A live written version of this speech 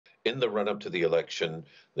in the run-up to the election,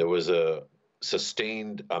 there was a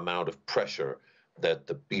sustained amount of pressure that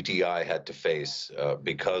the PTI had to face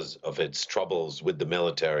because of its troubles with the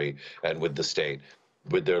military and with the state.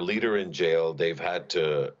 With their leader in jail, they've had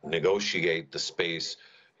to negotiate the space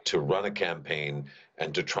to run a campaign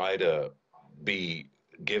and to try to be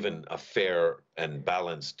given a fair and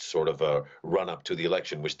balanced sort of a run up to the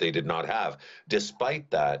election, which they did not have. Despite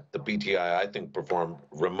that, the PTI, I think, performed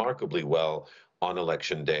remarkably well on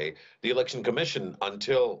election day. The Election Commission,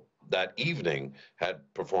 until that evening, had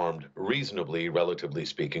performed reasonably, relatively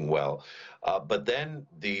speaking, well. But then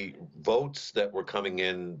the votes that were coming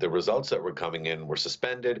in, the results that were coming in were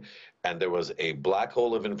suspended, and there was a black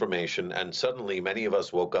hole of information. And suddenly, many of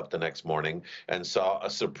us woke up the next morning and saw a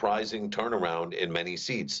surprising turnaround in many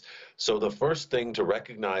seats. So the first thing to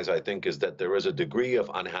recognize, I think, is that there is a degree of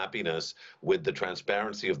unhappiness with the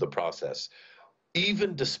transparency of the process.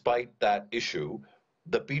 Even despite that issue,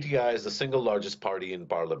 the PTI is the single largest party in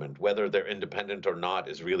parliament. Whether they're independent or not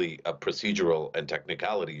is really a procedural and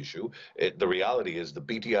technicality issue. The reality is the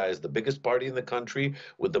PTI is the biggest party in the country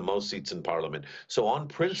with the most seats in parliament. So on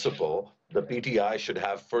principle, the PTI should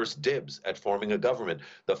have first dibs at forming a government.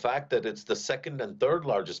 The fact that it's the second and third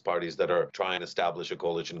largest parties that are trying to establish a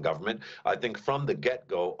coalition government, I think from the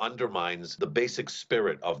get-go undermines the basic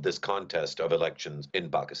spirit of this contest of elections in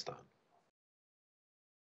Pakistan.